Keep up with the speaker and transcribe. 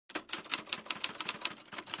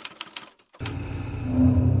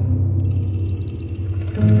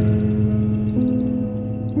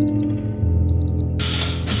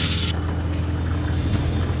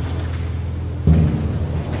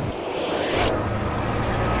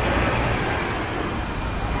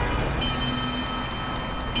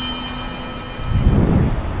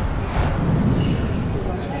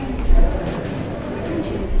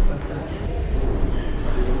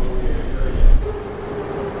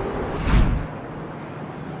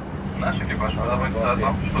Позаботиться о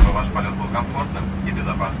том, чтобы ваш полет был комфортным и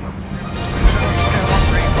безопасным.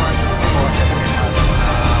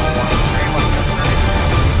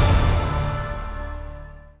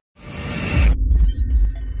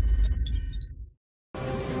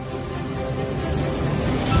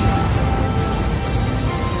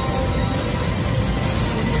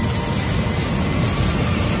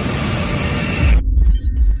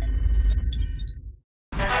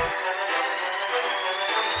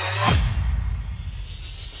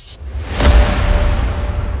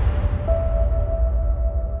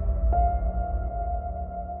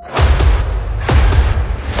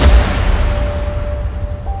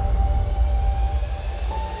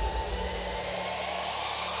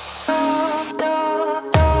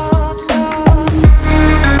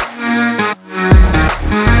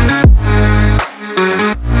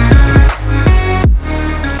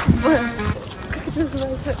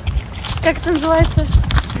 Как это называется?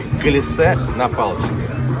 Колесе на палочке.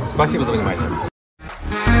 Спасибо за внимание.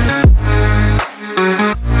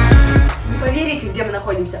 Не поверите, где мы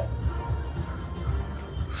находимся?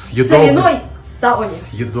 В соляной сауне.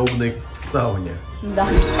 Съедобной сауне. Да.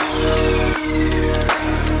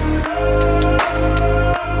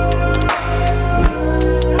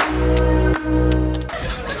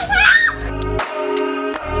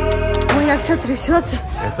 У меня все трясется.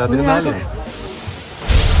 Это адреналин.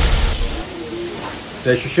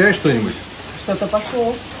 Ты ощущаешь что-нибудь? Что-то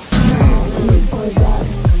пошло. Как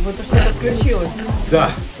будто что-то включилось. Да.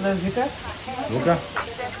 Подожди, как? Ну-ка.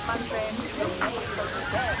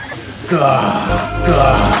 Да,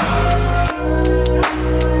 да.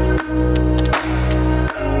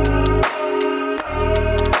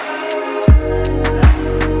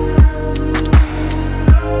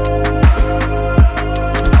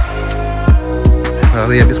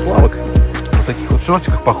 Правда, я без плавок. В таких вот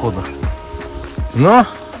шортиках походных. Но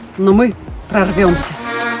мы прорвемся.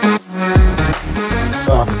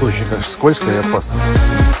 А, тут очень, конечно, скользко и опасно.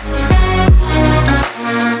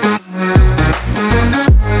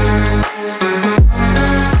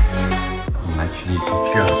 Начни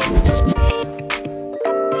сейчас.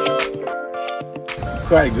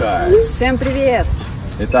 Hi, guys! Всем привет!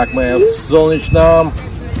 Итак, мы в солнечном...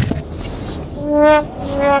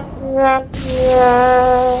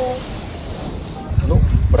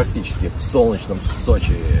 практически в солнечном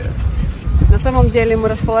Сочи. На самом деле мы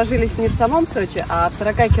расположились не в самом Сочи, а в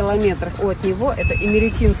 40 километрах от него. Это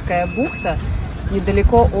Имеретинская бухта,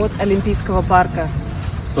 недалеко от Олимпийского парка.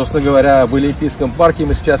 Собственно говоря, в Олимпийском парке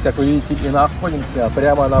мы сейчас, как вы видите, и находимся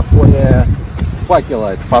прямо на фоне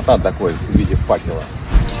факела. Это фонтан такой в виде факела.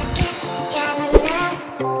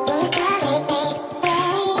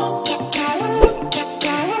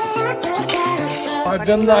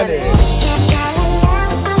 Погнали!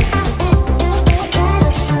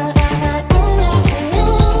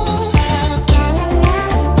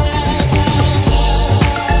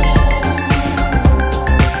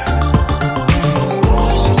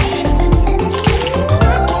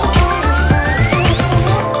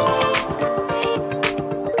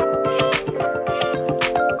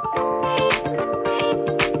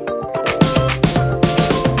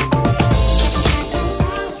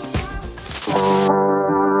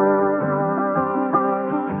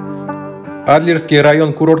 Адлерский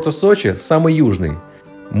район курорта Сочи самый южный.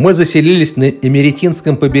 Мы заселились на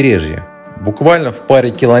Имеретинском побережье, буквально в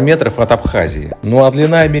паре километров от Абхазии. Ну а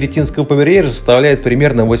длина Имеретинского побережья составляет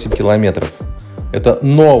примерно 8 километров. Это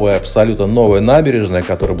новая, абсолютно новая набережная,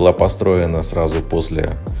 которая была построена сразу после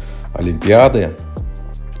Олимпиады.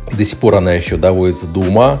 И до сих пор она еще доводится до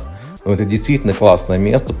ума. Но это действительно классное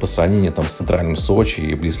место по сравнению с центральным Сочи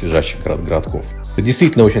и близлежащих городков. Это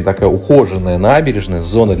действительно очень такая ухоженная набережная,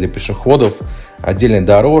 зона для пешеходов, отдельные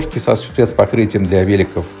дорожки со спецпокрытием для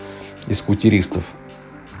великов и скутеристов.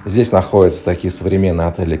 Здесь находятся такие современные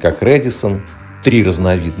отели, как Редисон, 3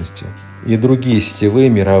 разновидности, и другие сетевые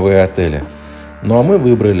мировые отели. Ну а мы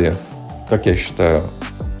выбрали, как я считаю,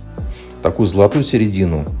 такую золотую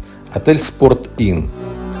середину. Отель Спорт Inn.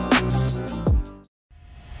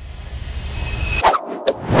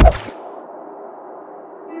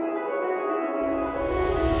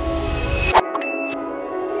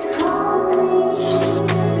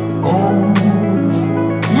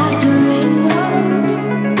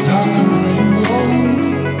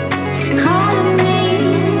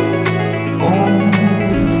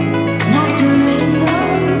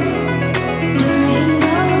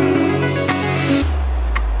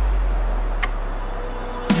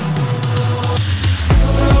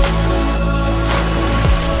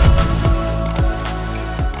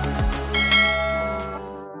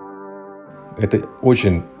 Это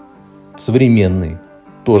очень современный,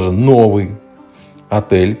 тоже новый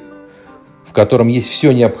отель, в котором есть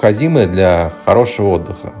все необходимое для хорошего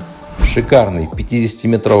отдыха. Шикарный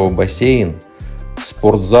 50-метровый бассейн,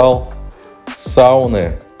 спортзал,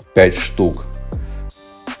 сауны 5 штук.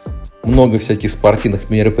 Много всяких спортивных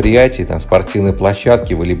мероприятий, там спортивные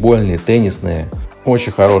площадки, волейбольные, теннисные.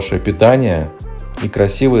 Очень хорошее питание и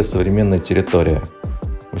красивая современная территория.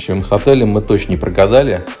 В общем, с отелем мы точно не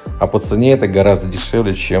прогадали, а по цене это гораздо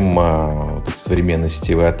дешевле, чем вот эти современные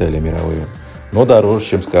сетевые отели мировые. Но дороже,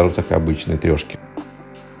 чем, скажу так, обычные трешки.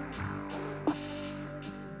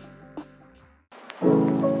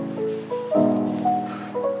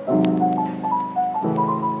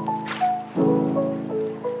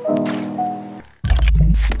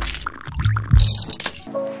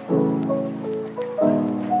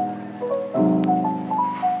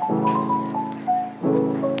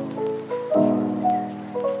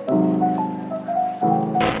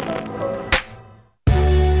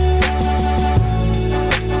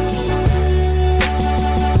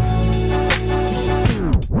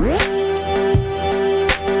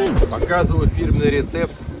 Показываю фирменный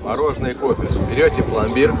рецепт мороженое и кофе. Берете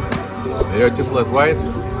пломбир, берете флэт white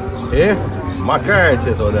и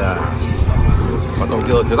макаете туда. Потом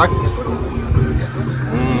делаете так.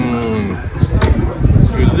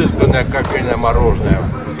 Изысканное кофейное мороженое.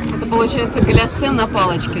 Это получается глясе на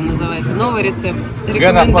палочке называется. Новый рецепт.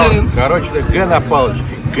 Рекомендуем. Короче, г на палочке.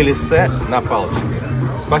 Глясе на палочке.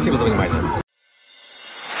 Спасибо за внимание.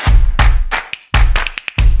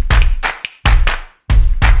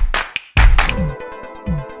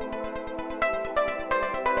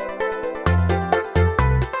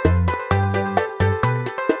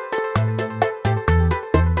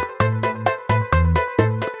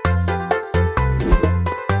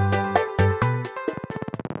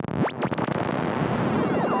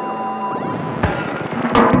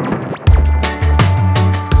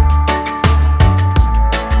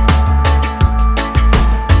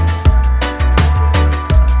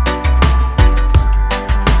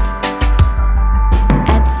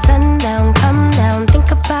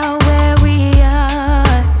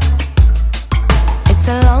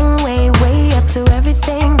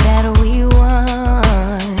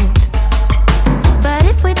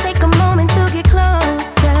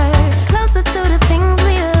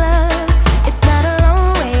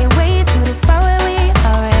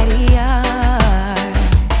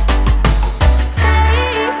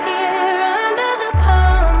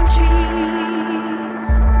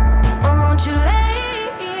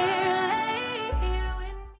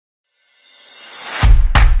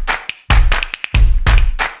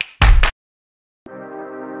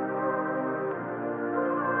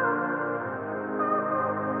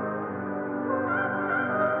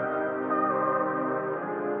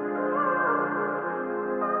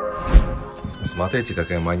 Смотрите,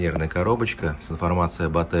 какая манерная коробочка с информацией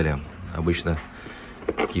об отеле. Обычно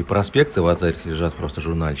такие проспекты в отеле лежат, просто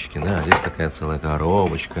журнальчики, да? А здесь такая целая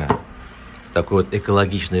коробочка с такой вот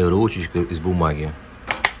экологичной ручечкой из бумаги,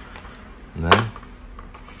 да?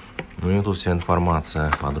 Ну и тут вся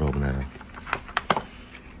информация подробная.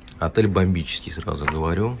 Отель бомбический, сразу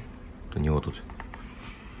говорю. У него тут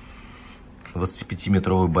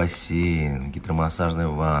 25-метровый бассейн, гидромассажная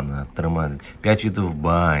ванна, 5 видов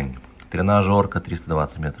бань, тренажерка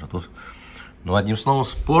 320 метров. Тут, ну, одним словом,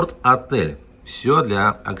 спорт-отель. Все для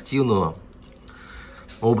активного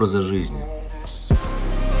образа жизни.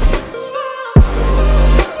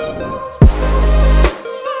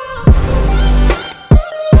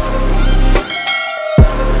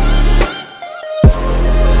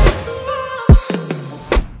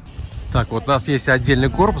 Так, вот у нас есть отдельный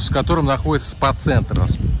корпус, в котором находится СПА-центр.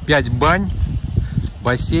 5 бань,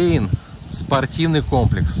 бассейн, спортивный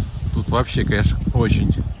комплекс. Тут вообще, конечно,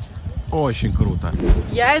 очень круто.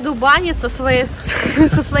 Я иду баниться со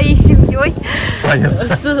своей семьей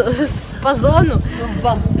по зону.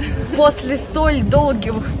 После столь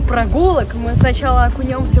долгих прогулок мы сначала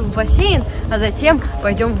окунемся в бассейн, а затем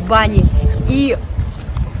пойдем в бани. И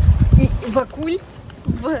в акуль.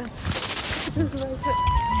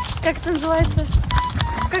 Как это называется?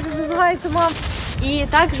 Как это называется, мам? И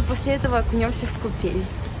также после этого окунемся в купель.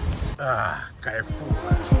 Кайфово.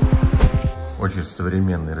 Очень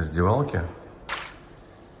современные раздевалки.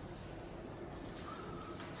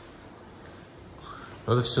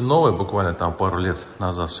 Это все новое, буквально там пару лет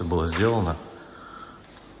назад все было сделано.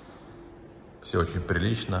 Все очень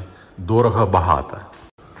прилично, дорого, богато.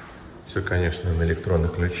 Все, конечно, на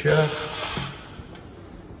электронных ключах.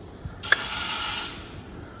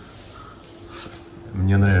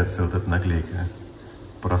 Мне нравится вот эта наклейка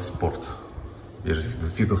про спорт. Здесь же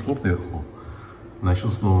фитнес-клуб наверху.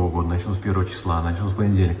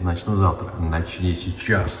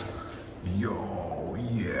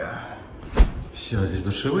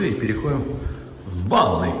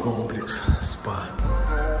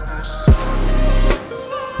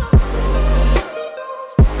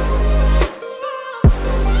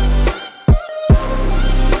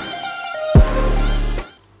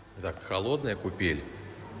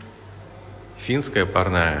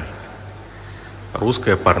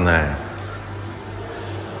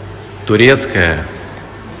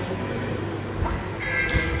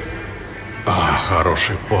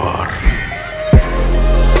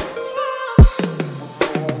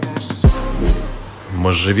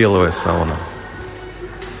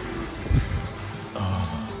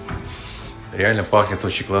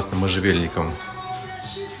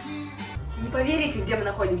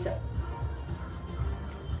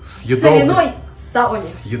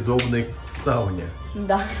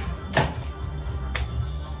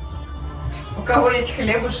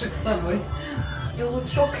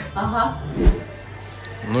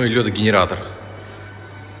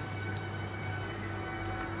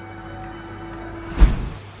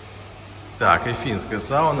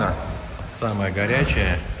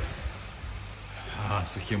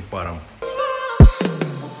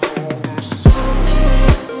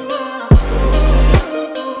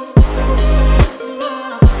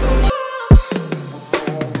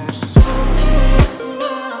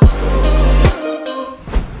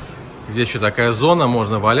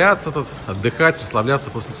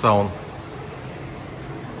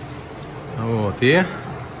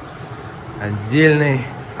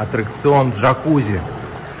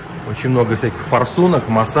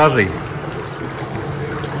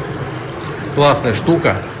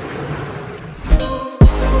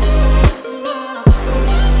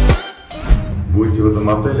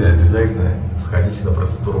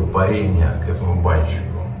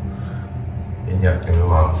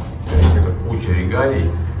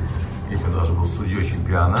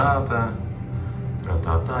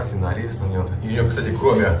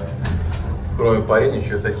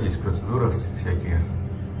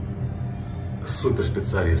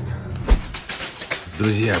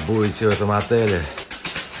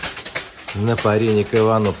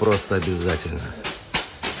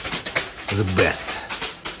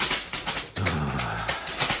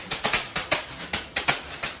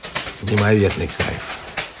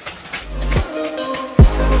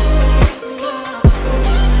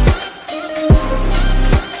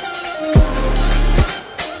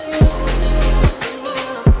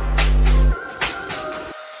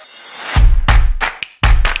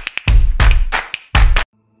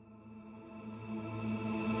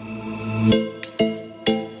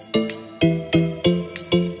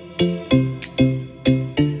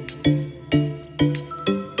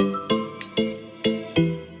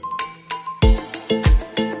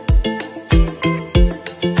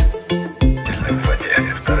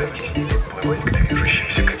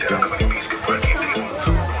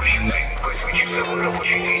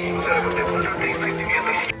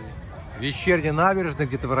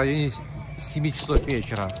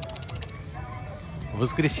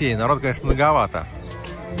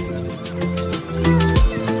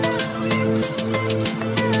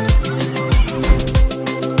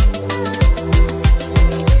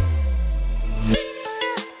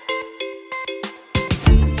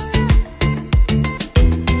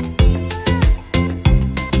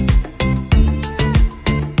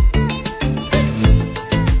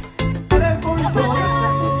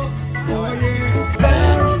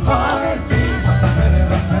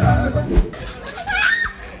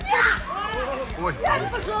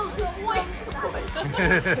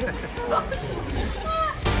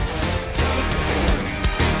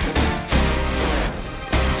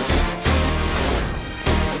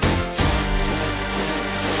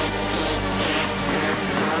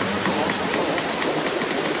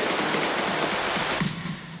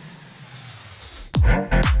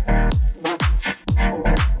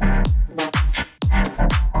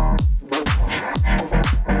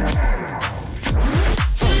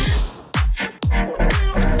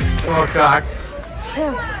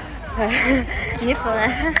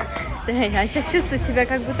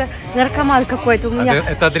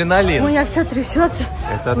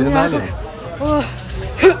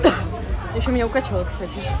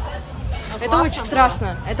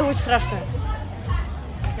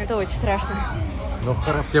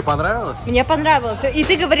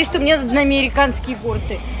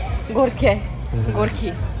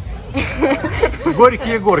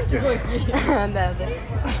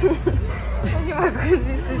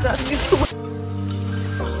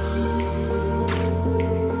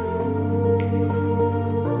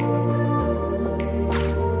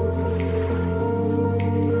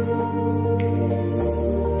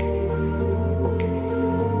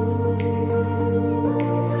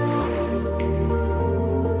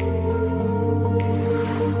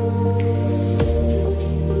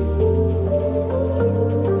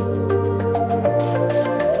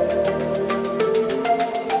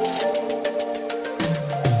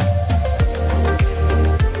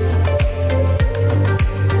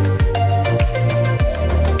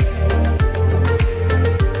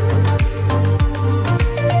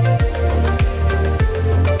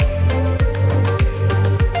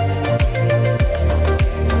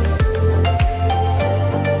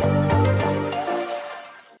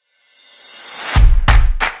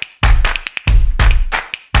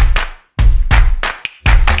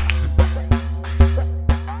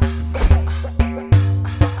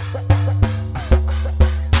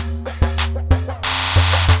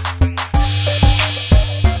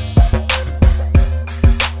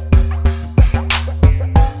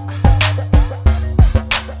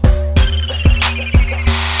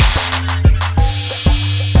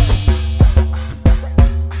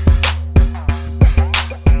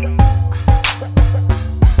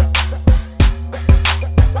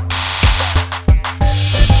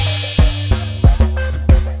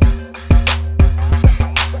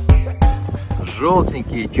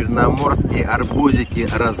 желтенькие черноморские арбузики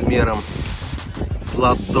размером с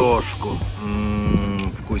ладошку.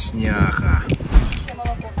 Вкусняха.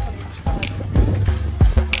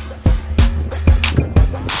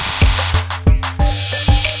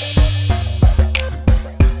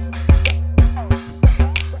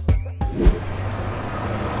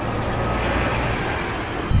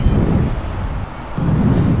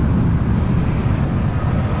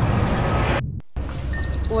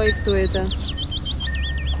 Ой, кто это?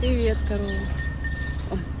 Привет, корова.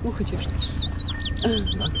 Ой, ухо чешет.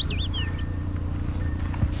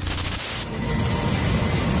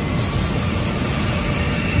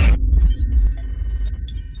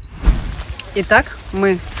 Итак,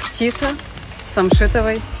 мы в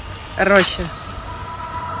Тисо-Самшитовой роще.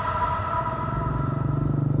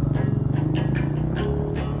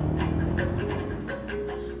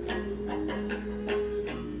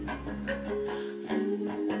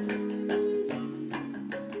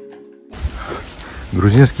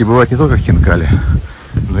 Грузинские бывают не только хинкали,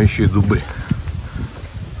 но еще и дубы.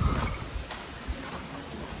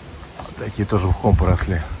 Вот такие тоже мхом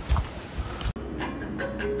поросли.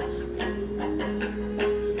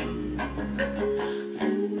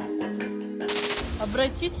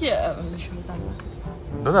 Обратите...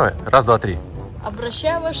 Ну давай, раз, два, три.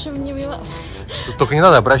 Обращаю ваше внимание... Только не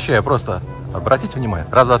надо обращая, просто обратите внимание.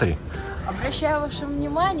 Раз, два, три. Обращаю ваше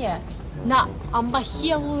внимание на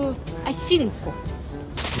амбахелую осинку.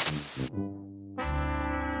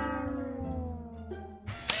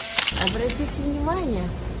 Обратите внимание,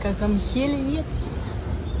 как амхели ветки.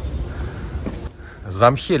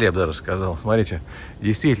 Замхели, я бы даже сказал. Смотрите,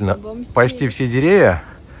 действительно, почти все деревья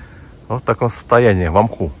вот в таком состоянии, в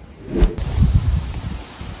мху.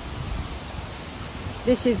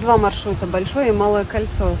 Здесь есть два маршрута, большое и малое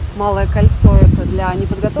кольцо. Малое кольцо – это для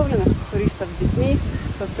неподготовленных туристов с детьми,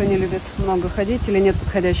 тот, кто не любит много ходить или нет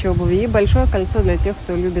подходящей обуви. И большое кольцо для тех,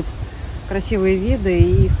 кто любит красивые виды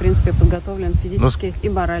и, в принципе, подготовлен физически и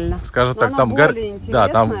морально. Скажем так, там,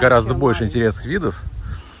 там гораздо больше интересных видов.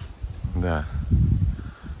 Да.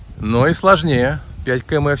 Но и сложнее. 5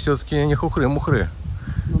 км все-таки не хухры-мухры.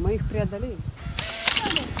 Но мы их преодолеем.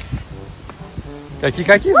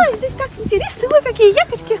 Какие? Ой, здесь как интересно, ой, какие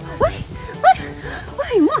ягодки. Ой, ой,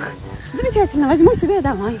 ой, мох. Замечательно, возьму себе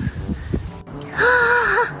домой.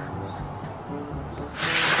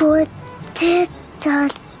 Вот это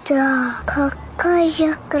да,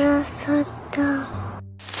 какая красота.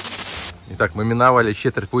 Итак, мы миновали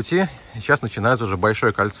четверть пути, и сейчас начинается уже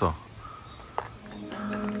большое кольцо.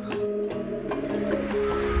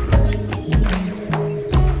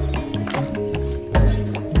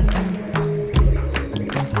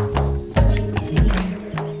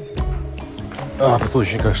 Тут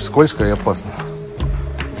очень, конечно, скользко и опасно.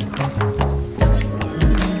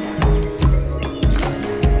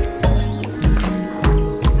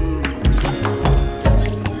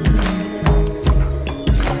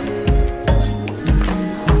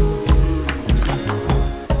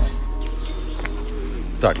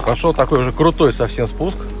 Так, пошел такой уже крутой совсем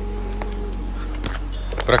спуск.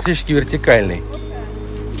 Практически вертикальный.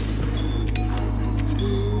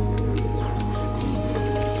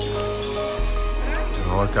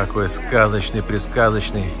 Вот какой сказочный,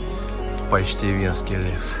 присказочный, почти венский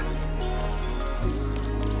лес.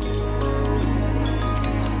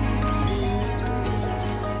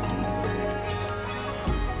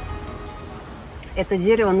 Это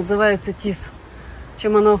дерево называется тис.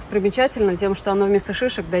 Чем оно примечательно? Тем, что оно вместо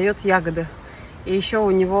шишек дает ягоды. И еще у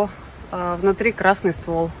него внутри красный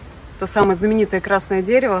ствол. То самое знаменитое красное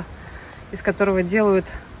дерево, из которого делают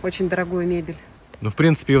очень дорогую мебель. Ну, в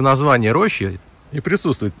принципе, и в названии рощи и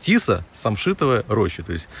присутствует Тисо-Самшитовая роща.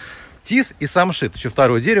 То есть тис и самшит. Еще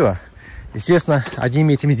второе дерево. Естественно,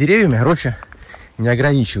 одними этими деревьями роща не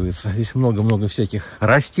ограничивается. Здесь много-много всяких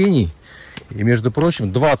растений. И, между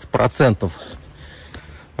прочим, 20%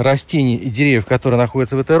 растений и деревьев, которые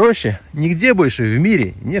находятся в этой роще, нигде больше в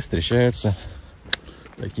мире не встречаются.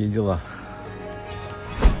 Такие дела.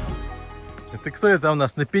 Это кто это у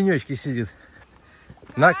нас на пенечке сидит?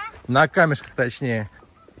 На камешках, точнее.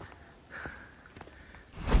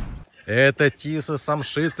 Это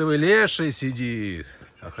Тисо-Самшитовый леший сидит,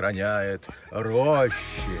 охраняет рощи.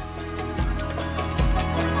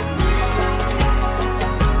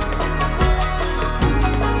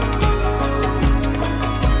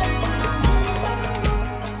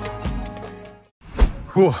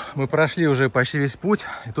 Фу, мы прошли уже почти весь путь.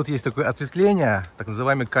 И тут есть такое ответвление, так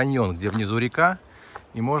называемый каньон, где внизу река,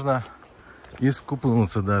 и можно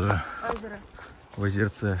искупнуться даже. Озеро. В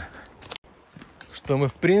озерце. Что мы,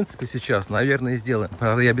 в принципе, сейчас, наверное, сделаем.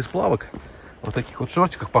 Правда, я без плавок, вот таких вот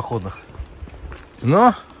шортиках походных.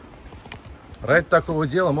 Но ради такого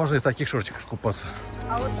дела можно и в таких шортиках скупаться.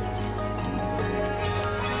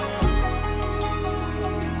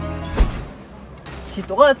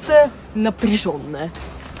 Ситуация напряженная.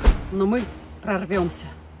 Но мы прорвемся.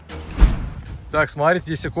 Так, смотрите,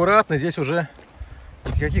 здесь аккуратно, здесь уже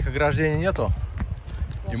никаких ограждений нету.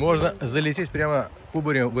 И можно залететь прямо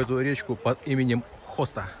кубарем в эту речку под именем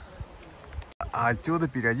Хоста. А отсюда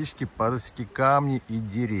периодически падают всякие камни и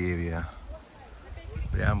деревья.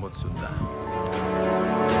 Прямо вот сюда.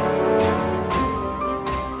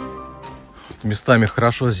 Местами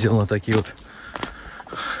хорошо сделаны такие вот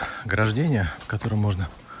ограждения, в котором можно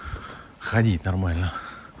ходить нормально.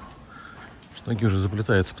 Ноги уже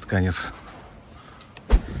заплетаются под конец.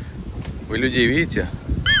 Вы людей видите?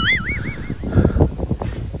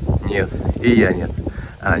 Нет. И я нет.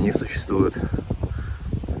 А они существуют.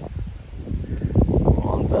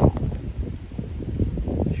 Вон там.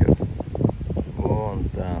 Черт. Вон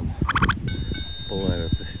там.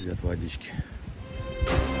 Плавятся, сидят водички.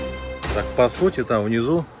 Так, по сути, там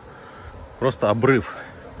внизу просто обрыв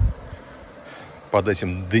под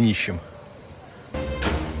этим днищем.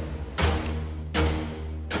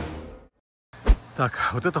 Так,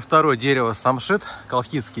 вот это второе дерево, самшит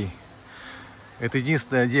колхидский. Это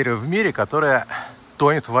единственное дерево в мире, которое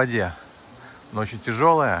тонет в воде, но очень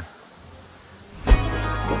тяжелое.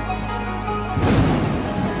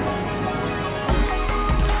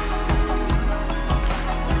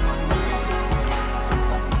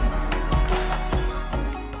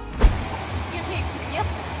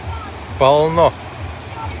 Полно.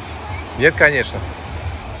 Нет, конечно.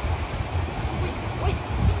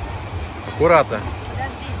 Аккуратно.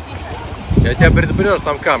 Я тебя предупрежу,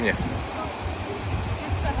 там камни.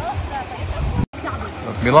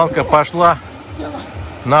 Миланка пошла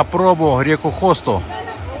на пробу реку Хосту.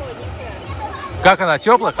 Как она,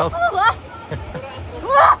 теплая?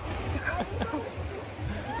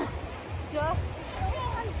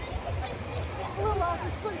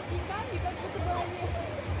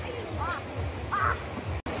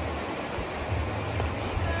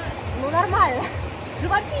 Ну нормально.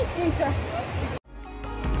 Живописненько.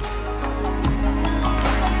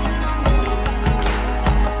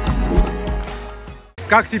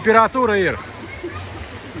 Как температура, Ир?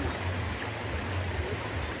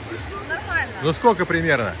 Нормально. Ну сколько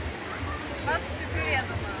примерно? 24, я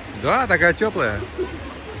думаю. Да, такая теплая.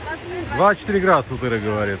 24 градуса, Ира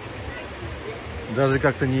говорит. Даже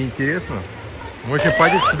как-то неинтересно. В общем,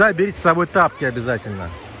 пойдите сюда, берите с собой тапки обязательно.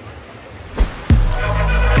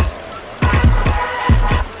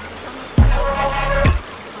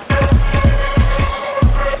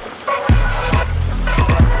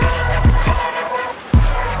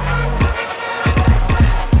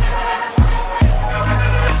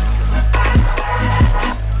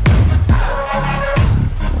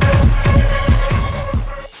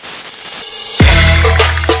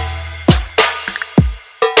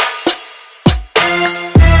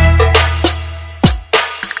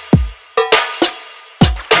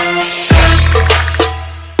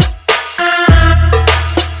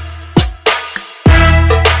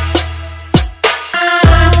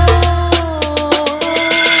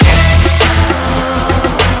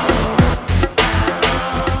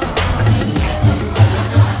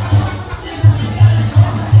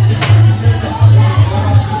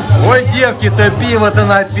 Ой, девки-то пиво-то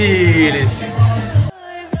напились.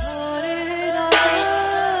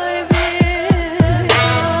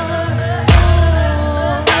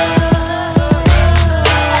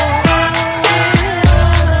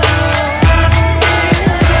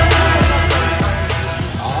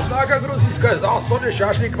 Однако грузинская застолье,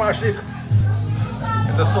 шашлик-машик.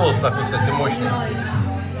 Это соус такой, кстати, мощный.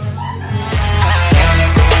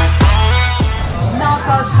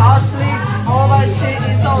 Мясо, шашлик, овощи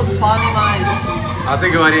и соус, понимаешь? А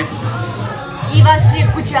ты говори. И вообще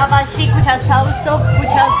куча овощей, куча соусов,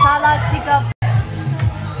 куча салатиков.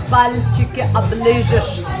 Пальчики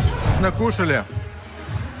оближешь. Накушали.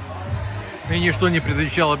 И ничто не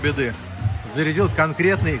предвещало беды. Зарядил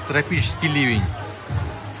конкретный тропический ливень.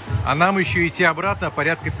 А нам еще идти обратно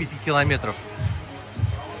порядка 5 километров.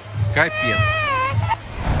 Капец.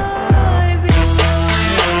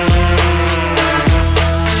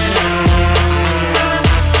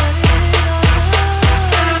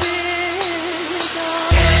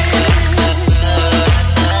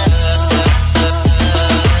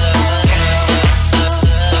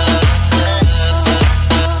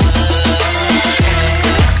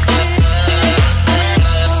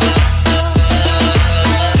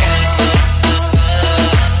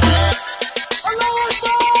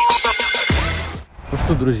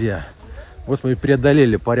 Друзья, Вот мы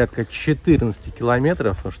преодолели порядка 14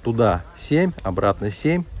 километров, потому что туда 7, обратно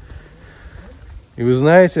 7. И вы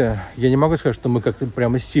знаете, я не могу сказать, что мы как-то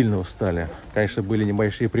прямо сильно устали. Конечно, были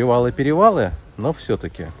небольшие привалы-перевалы, но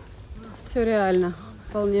все-таки. Все реально,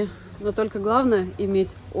 вполне. Но только главное иметь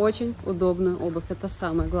очень удобную обувь. Это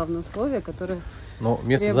самое главное условие, которое... Но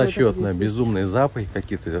место зачетное, безумные запахи,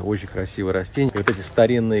 какие-то очень красивые растения. И вот эти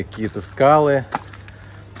старинные какие-то скалы.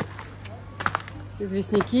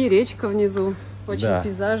 Известняки, речка внизу. Очень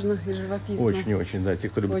пейзажно и живописно. Очень-очень, да. Те,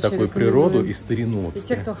 кто любит Очень такую природу и старину. И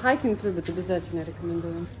те, кто хайкинг любит, обязательно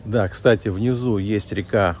рекомендуем. Да, кстати, внизу есть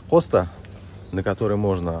река Коста, на которой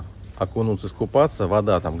можно окунуться, искупаться.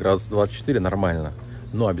 Вода там градус 24, нормально.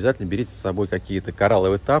 Но обязательно берите с собой какие-то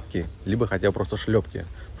коралловые тапки, либо хотя бы просто шлепки.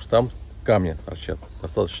 Потому что там камни торчат.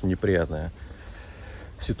 Достаточно неприятная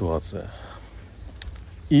ситуация.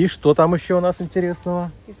 И что там еще у нас интересного?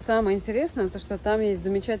 И самое интересное, то что там есть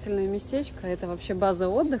замечательное местечко. Это вообще база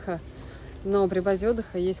отдыха. Но при базе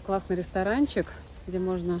отдыха есть классный ресторанчик, где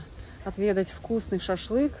можно отведать вкусный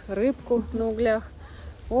шашлык, рыбку на углях,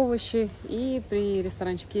 овощи. И при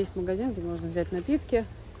ресторанчике есть магазин, где можно взять напитки.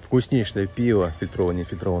 Вкуснейшее пиво, фильтрованное,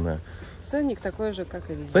 нефильтрованное. Ценник такой же, как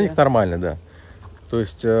и везде. Ценник нормальный, да. То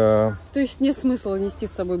есть нет смысла нести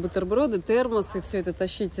с собой бутерброды, термос и все это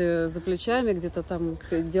тащить за плечами, где-то там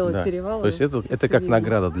делать перевалы. То есть это как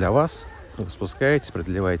награда для вас. Вы спускаетесь,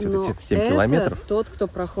 преодолеваете вот эти 7 километров. Это тот, кто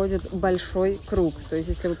проходит большой круг. То есть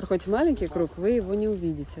если вы проходите маленький круг, вы его не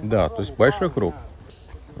увидите. Да, то есть большой круг.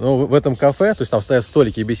 Ну, в этом кафе, то есть там стоят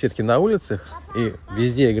столики и беседки на улицах, и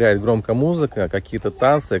везде играет громко музыка, какие-то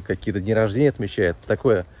танцы, какие-то дни рождения отмечают.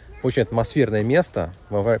 Такое очень атмосферное место.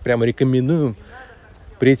 Мы прямо рекомендуем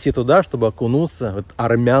прийти туда, чтобы окунуться в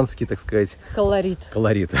армянский, так сказать, колорит,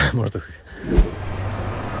 можно так сказать.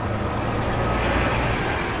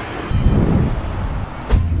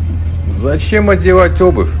 Зачем одевать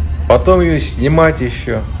обувь? Потом ее снимать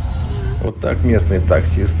еще. Вот так местные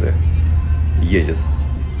таксисты ездят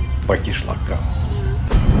по кишлакам.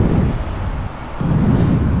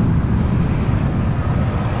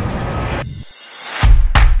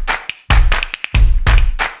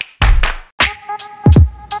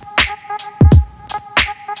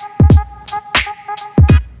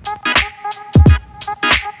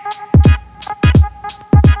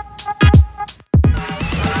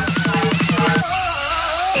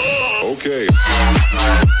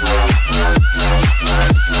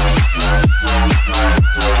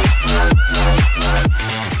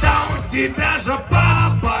 Тебя же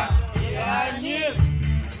папа,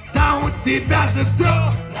 да у тебя же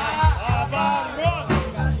все наоборот.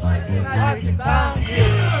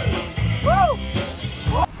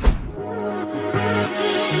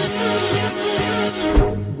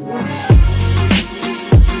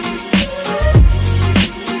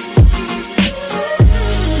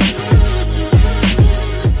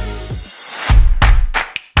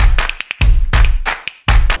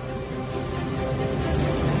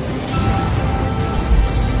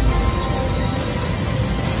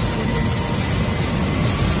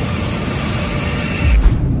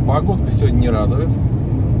 Погодка сегодня не радует.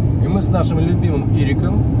 И мы с нашим любимым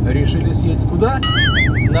Ириком решили съездить куда?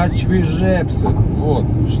 На Чвежепсы. Вот.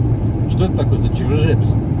 Что это такое за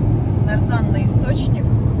Чвежепсы? Нарзанный источник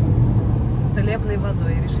с целебной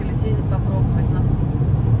водой. Решили съездить попробовать на вкус.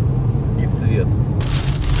 И цвет.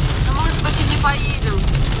 Ну, может быть, и не поедем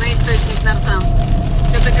на источник Нарзан.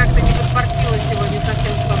 Что-то как-то не подпортило сегодня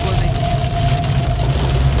совсем с погодой.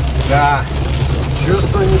 Да.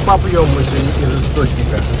 Чувствую, не попьем мы сегодня из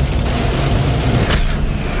источника.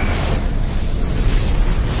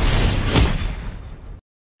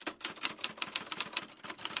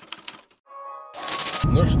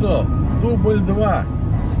 Ну что, дубль 2.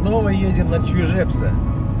 Снова едем на Чвежепсы.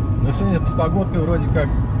 Но сегодня с погодкой вроде как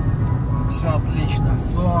все отлично.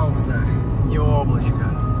 Солнце, не облачко.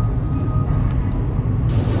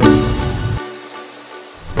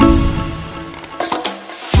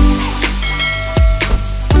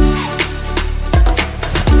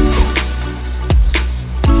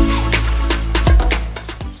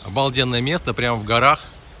 Обалденное место, прямо в горах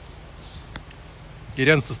и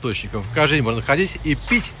рядом с источником. Каждый день можно ходить и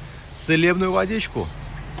пить целебную водичку.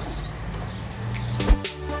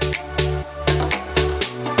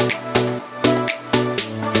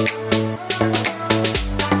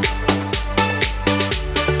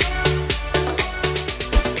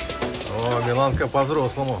 О, Миланка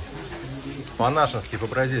по-взрослому, по-нашенски,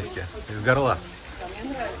 по-бразильски, из горла.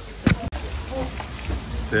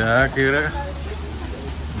 Так, Ира.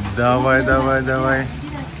 Давай, давай, давай.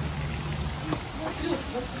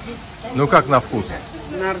 Ну как на вкус?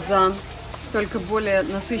 Нарзан, только более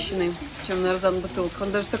насыщенный. чем нарзан в бутылках.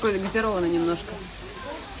 Он даже такой газированный немножко.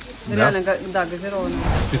 Да? Реально, да, газированный.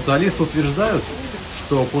 Специалисты утверждают,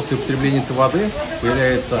 что после употребления этой воды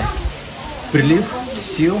появляется прилив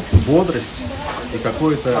сил, бодрость и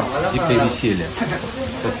какое-то дикое веселье.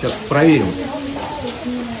 Вот сейчас проверим.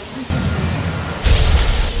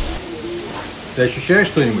 Ты ощущаешь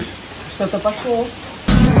что-нибудь? Что-то пошло.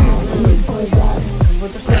 Как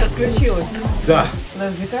будто что-то включилось. Да.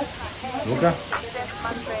 Подожди-ка. Ну-ка.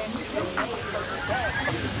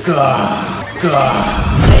 Да, да.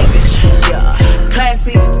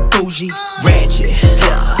 Classy, bougie, ratchet,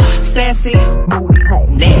 sassy,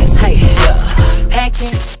 nasty,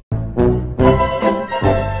 hacking.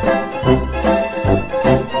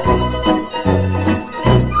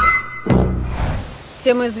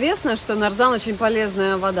 Всем известно, что нарзан очень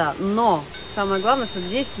полезная вода, но самое главное, что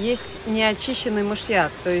здесь есть неочищенный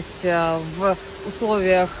мышьяк, то есть в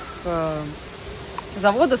условиях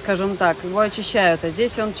завода, скажем так, его очищают, а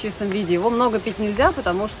здесь он в чистом виде. Его много пить нельзя,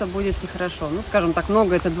 потому что будет нехорошо. Ну, скажем так,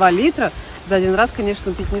 много, это 2 литра. За один раз,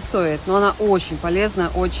 конечно, пить не стоит. Но она очень полезная,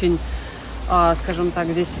 очень, скажем так,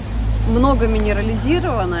 здесь много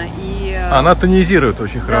минерализирована. И она тонизирует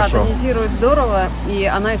очень хорошо. Да, тонизирует здорово. И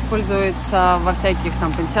она используется во всяких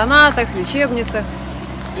там пансионатах, лечебницах.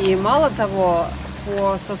 И мало того,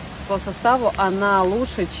 по составу она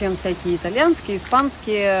лучше, чем всякие итальянские,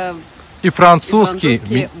 испанские... И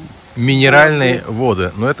французские минеральные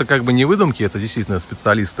воды. Но это как бы не выдумки, это действительно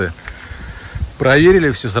специалисты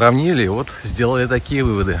проверили, все сравнили, и вот сделали такие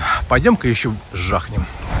выводы. Пойдем-ка еще жахнем.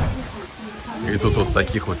 И тут вот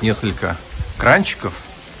таких вот несколько кранчиков.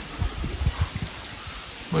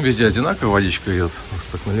 Ну, везде одинаковая водичка идет. Вот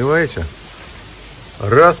так наливаете.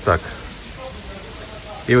 Раз так.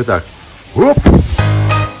 И вот так. Оп!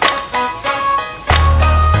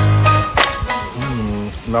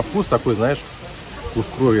 На вкус такой, знаешь, вкус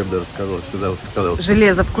крови, я бы даже сказал. Когда вот,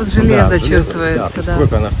 железо, вкус железа, да, чувствуется. Да,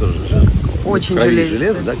 кровь, она тоже очень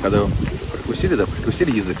железо, да, когда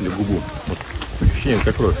прикусили язык или губу. Вот, ощущение,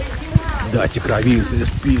 как кровь. Дайте кровинцы или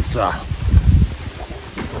спица.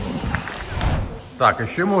 Так,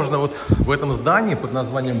 еще можно вот в этом здании под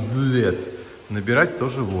названием Блед набирать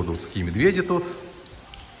тоже воду. Такие медведи тут.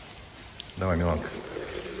 Давай, Миланка.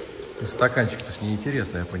 Стаканчик-то ж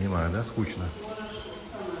неинтересно, я понимаю, да? Скучно.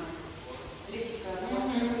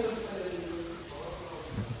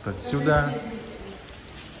 Вот отсюда.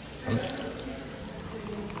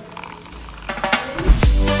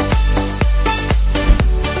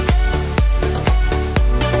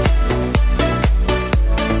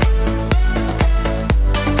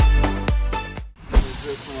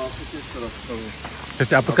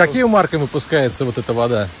 А под какими марками выпускается вот эта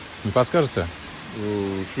вода? Не подскажете?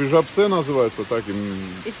 Швежапсе называется так.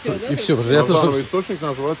 И все, да? И все. Нарзановый источник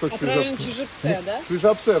называется Швежапсе, да?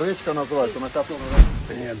 Швежапсе, речка называется, на которой...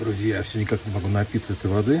 Нет, друзья, я все никак не могу напиться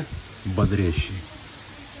этой воды бодрящей.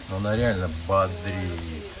 Но она реально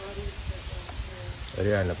бодрит.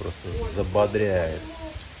 Реально просто забодряет.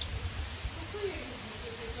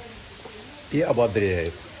 И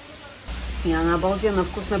ободряет. Не, она обалденно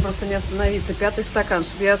вкусная, просто не остановиться. 5-й стакан,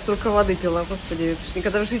 чтобы я столько воды пила, господи, это ж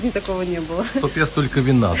никогда в жизни такого не было. Чтоб я столько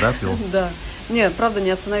вина, да, пил? Да. Нет, правда, не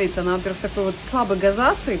остановиться. Она, во-первых, такой вот слабой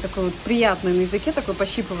газации, такой вот приятный на языке, такое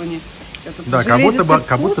пощипывание. Да, как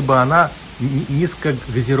будто бы она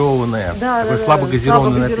низкогазированная, да, такой да,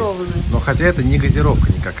 слабогазированный напиток. Но хотя это не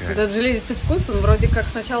газировка никакая. Этот железистый вкус, он вроде как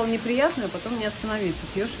сначала неприятный, а потом не остановиться.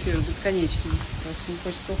 Пьешь бесконечно. Просто не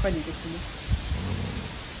хочется уходить отсюда.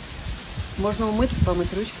 Можно умыться,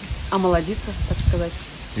 помыть ручки, омолодиться, так сказать.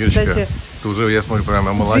 Ирочка, кстати, ты уже, я смотрю,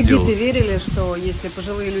 прямо омолодилась. Джигиты верили, что если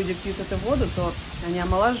пожилые люди пьют эту воду, то они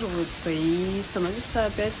омолаживаются и становятся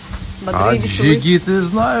опять бодрее, веселее. Джигиты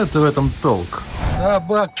знают в этом толк.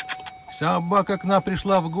 Собака к нам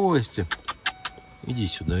пришла в гости. Иди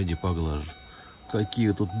сюда, иди поглажу.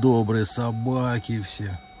 Какие тут добрые собаки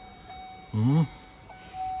все.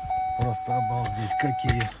 Просто обалдеть,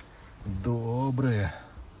 какие добрые.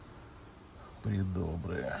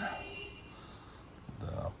 Придобрые.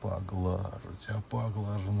 Да, поглажу тебя,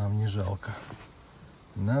 поглажу, нам не жалко.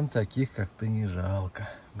 Нам таких, как ты, не жалко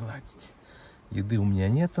гладить. Еды у меня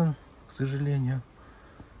нет, к сожалению.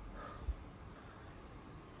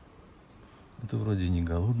 Ты вроде не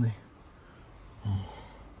голодный.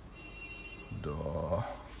 Да.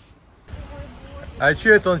 А что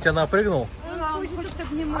это он тебя напрыгнул? Он хочет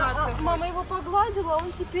обниматься. Мама его погладила,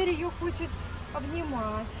 он теперь ее хочет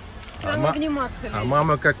обнимать. А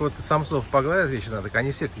мама, как вот самцов погладит вечно, так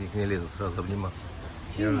они все к них не лезут сразу обниматься.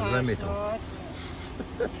 Я уже заметил.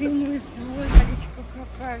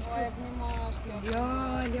 Какая обнимашка.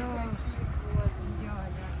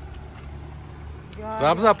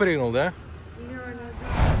 Сам запрыгнул, да?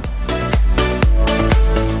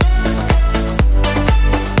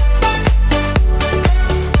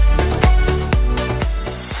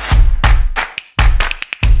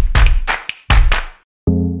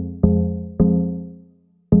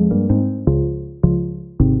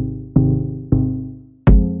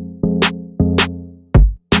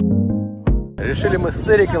 Решили мы с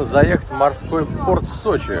Эриком заехать в морской порт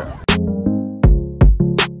Сочи.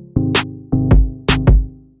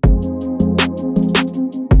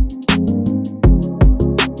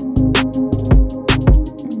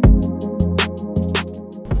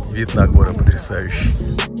 Вид на горы потрясающий.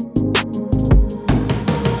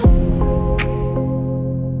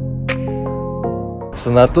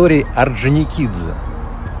 Санаторий Орджоникидзе.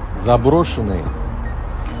 Заброшенный,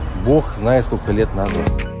 бог знает сколько лет назад.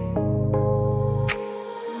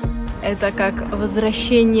 Это как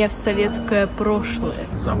возвращение в советское прошлое.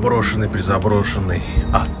 Заброшенный, призаброшенный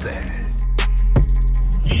отель.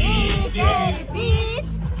 Видели пить,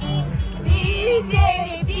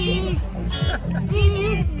 видели пить,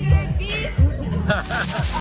 видели пить.